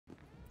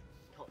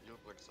You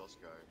look like sus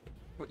guy.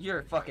 You're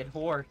a fucking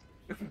whore.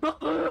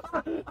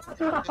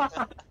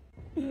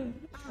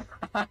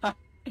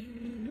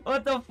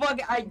 What the fuck?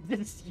 I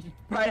just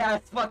right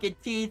out his fucking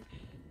teeth.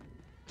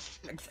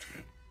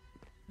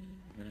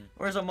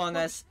 Where's Among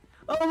Us?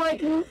 Oh my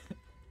god!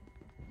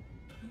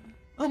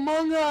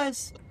 Among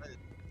Us!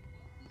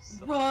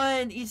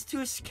 Run! He's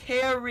too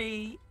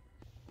scary!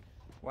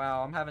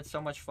 Wow, I'm having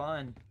so much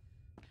fun.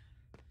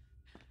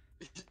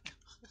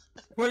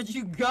 Where'd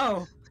you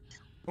go?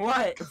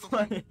 What?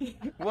 What?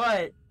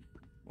 What?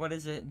 What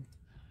is it?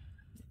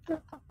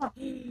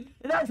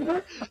 That's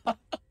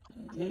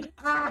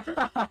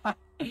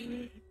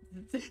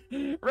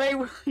Ray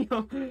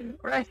William!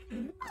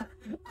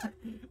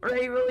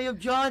 Ray William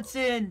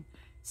Johnson!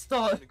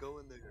 Stop!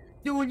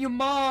 Doing your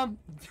mom!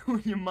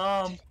 Doing your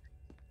mom!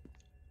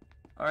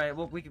 Alright,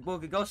 we'll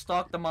go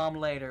stalk the mom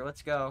later.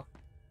 Let's go.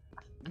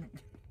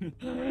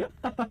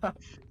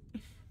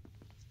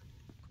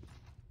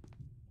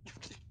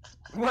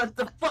 What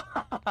the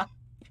fuck?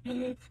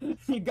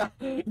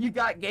 You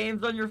got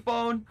games on your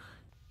phone?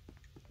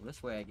 Well,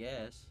 this way, I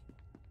guess.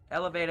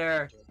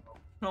 Elevator!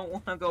 Don't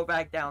want to go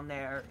back down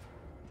there.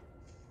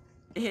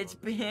 It's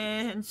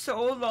been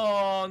so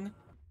long.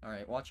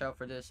 Alright, watch out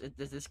for this.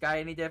 Is this guy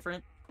any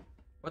different?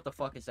 What the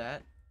fuck is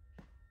that?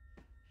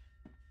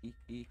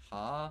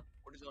 Ha?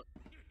 What is that?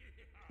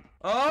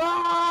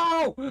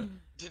 Oh!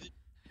 He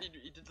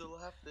did the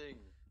laugh thing.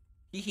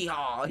 Hee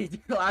haw! He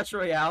did Clash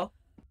Royale.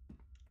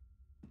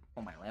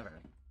 Oh my lever.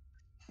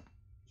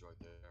 He's right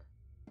there.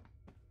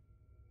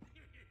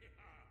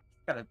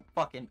 Got a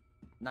fucking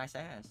nice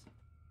ass.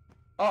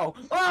 Oh!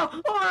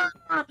 Oh!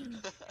 Oh!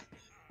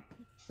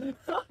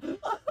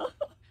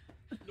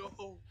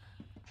 No!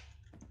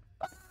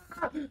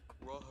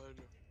 Run!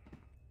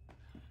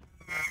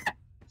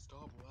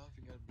 Stop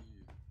laughing at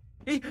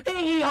me.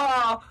 Hee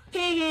haw!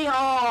 Hee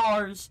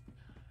haws!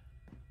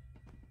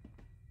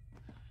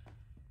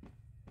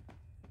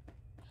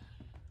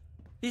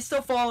 He's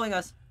still following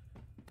us.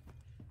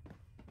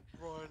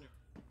 Run!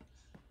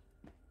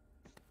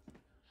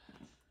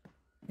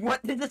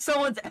 What did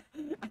someone's?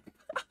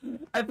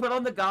 I put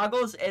on the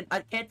goggles and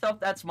I can't tell if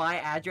that's my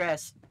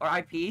address or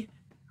IP.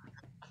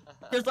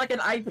 There's like an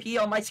IP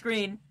on my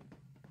screen.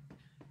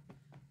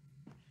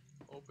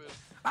 Open.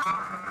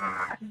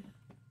 Ah!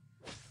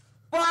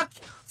 Fuck!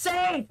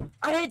 Save!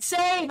 I hit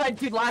save!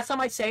 Dude, last time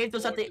I saved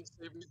was at the.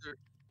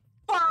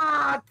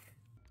 Fuck!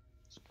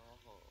 Stop.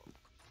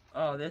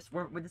 Oh,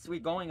 we're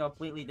going a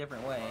completely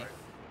different way.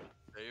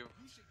 Save.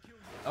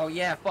 Oh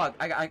yeah, fuck!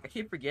 I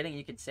keep forgetting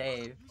you can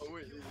save. Oh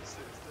wait, it's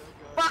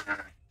that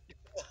guy.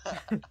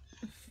 Fuck!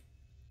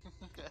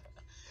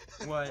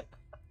 What?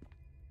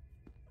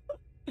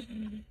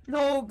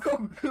 No,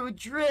 go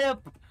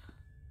drip!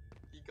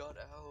 He got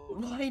out.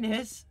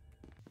 Linus!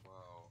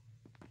 Wow.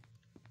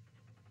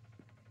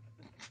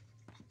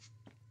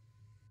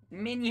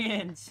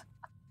 Minions!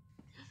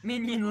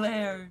 Minion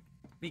lair!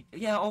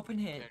 Yeah, open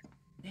it.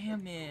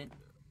 Damn it.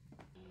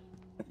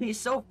 He's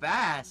so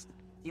fast.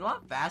 He's a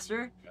lot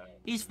faster.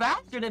 He's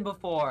faster than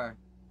before.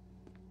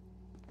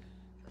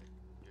 Okay,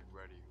 get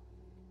ready.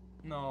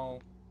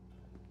 No.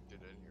 Get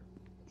in here.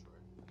 That's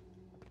right.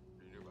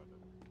 What do you do about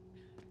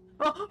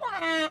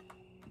that?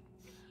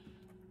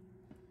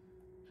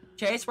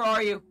 Chase, where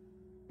are you?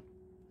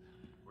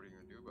 What are you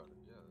gonna do about it?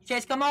 Yeah.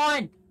 Chase, come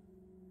on!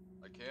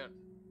 I can't.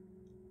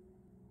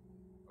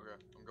 Okay,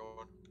 I'm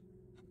going.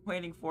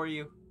 Waiting for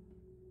you.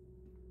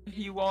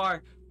 You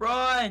are.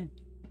 Run!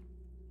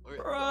 Okay,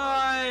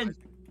 Run!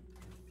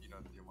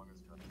 Peanut, the Among Us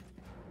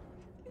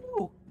guy.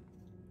 Ooh.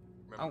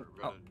 Remember, we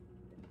gotta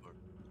look.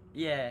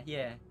 Yeah,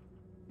 yeah.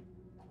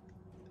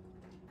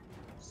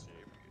 Save me.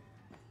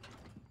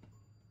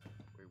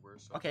 Wait,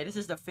 where's Okay, this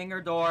is the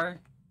finger door.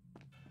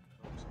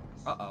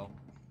 Uh-oh.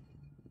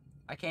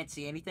 I can't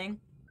see anything.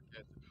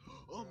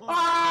 Oh my!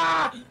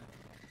 Ah!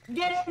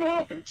 Get in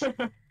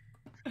here!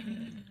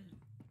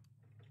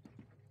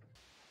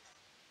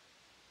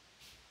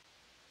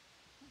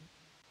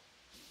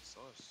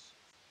 Sus.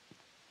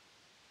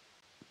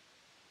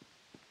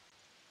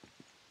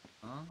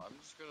 Huh? I'm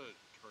just gonna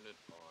turn it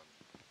on.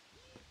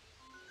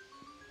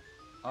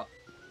 Oh.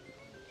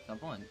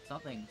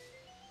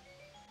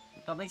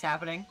 Something's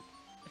happening.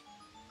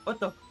 What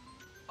the?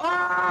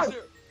 Oh!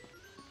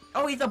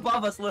 Oh, he's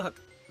above us, look.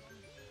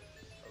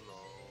 Hello.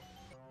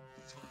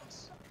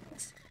 Sus.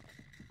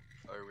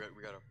 Alright,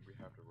 we have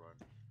to run.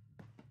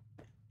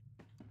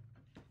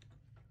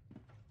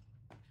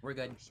 We're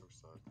good. We're so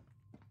sus.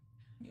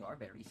 You are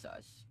very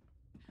sus.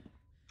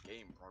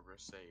 Game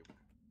progress saved.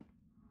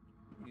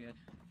 Good.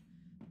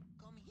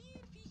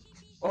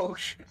 Oh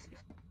shit.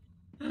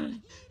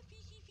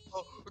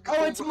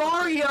 Oh, it's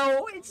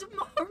Mario! It's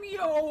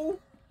Mario!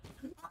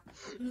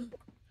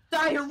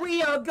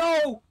 Diarrhea,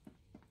 go!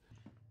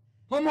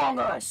 Among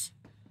Us!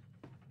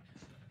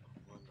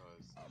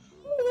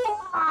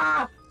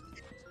 Ah!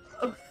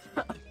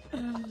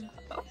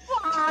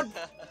 Fuck!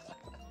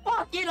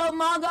 Fucking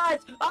Among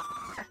Us!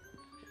 Ah!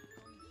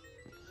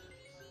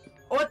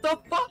 What the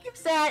fuck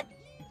is that?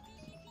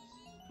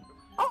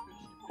 Oh!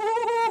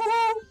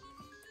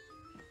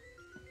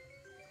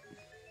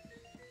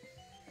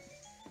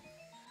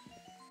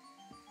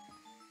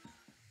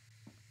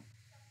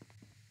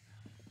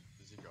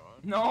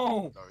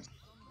 No. No, it's...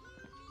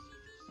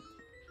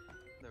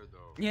 There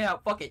though. Yeah,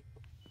 fuck it.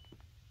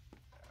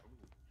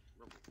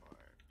 We'll be fine.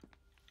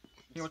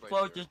 You know, It's right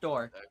close there. this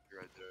door.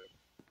 Right there.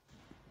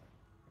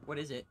 What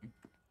is it? It's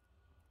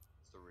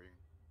the ring.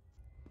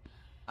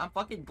 I'm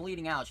fucking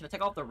bleeding out. Should I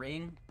take off the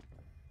ring?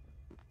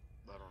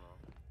 I don't know.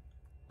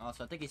 Oh,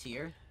 so I think he's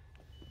here.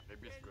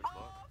 Maybe it's good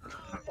luck.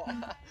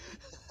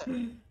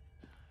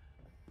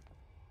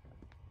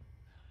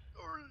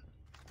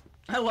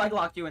 I like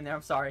locked you in there.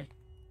 I'm sorry.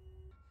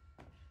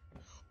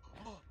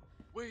 Oh,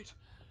 wait.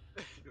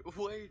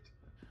 Wait.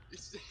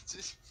 It's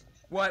just...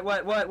 What?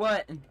 What?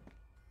 What?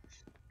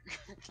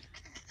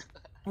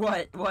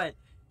 I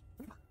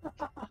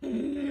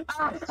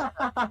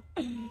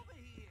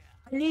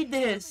need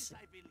this.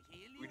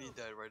 We need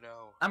that right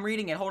now. I'm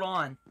reading it. Hold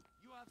on.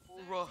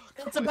 Bro,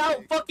 It's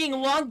about fucking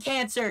lung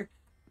cancer.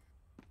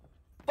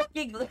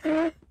 Fucking.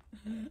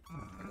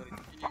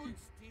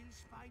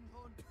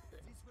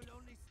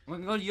 We're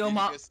gonna go to your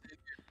mom.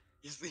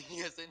 He's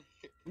leading us in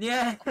here.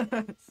 Yeah.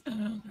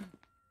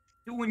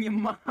 Doing your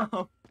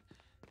mom.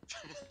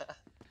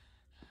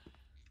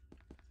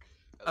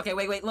 Okay,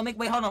 wait. Wait,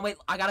 hold on. Wait,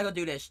 I gotta go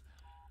do this.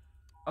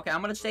 Okay,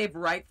 I'm gonna save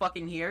right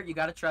fucking here. You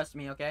gotta trust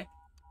me, okay?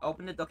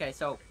 Open it. Okay,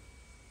 so.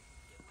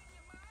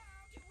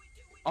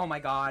 Oh my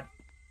god.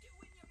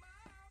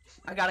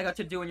 I gotta go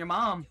to doing your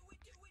mom.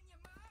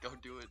 Go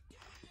do it.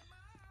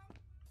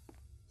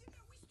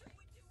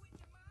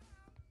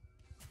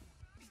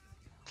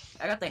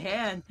 I got the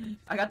hand.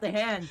 I got the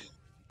hand.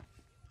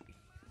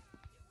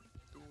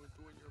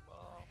 Doing your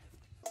mom.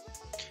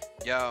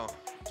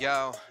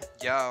 Yo,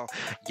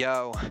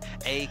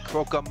 a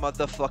croaker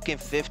motherfucking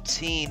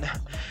 15.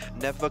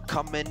 Never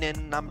coming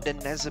in, I'm the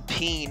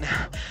Nezapine.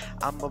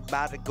 I'm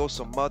about to go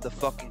so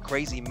motherfucking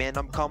crazy, man.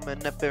 I'm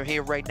coming up in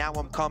here right now,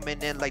 I'm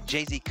coming in like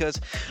Jay-Z, cause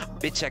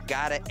bitch, I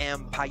got an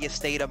empire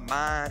state of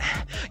mind.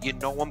 You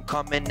know I'm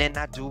coming in,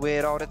 I do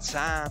it all the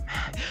time,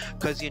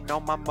 cause you know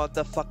my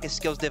motherfucking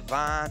skills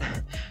divine.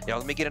 Yo,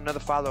 let me get another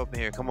follow up in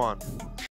here, come on.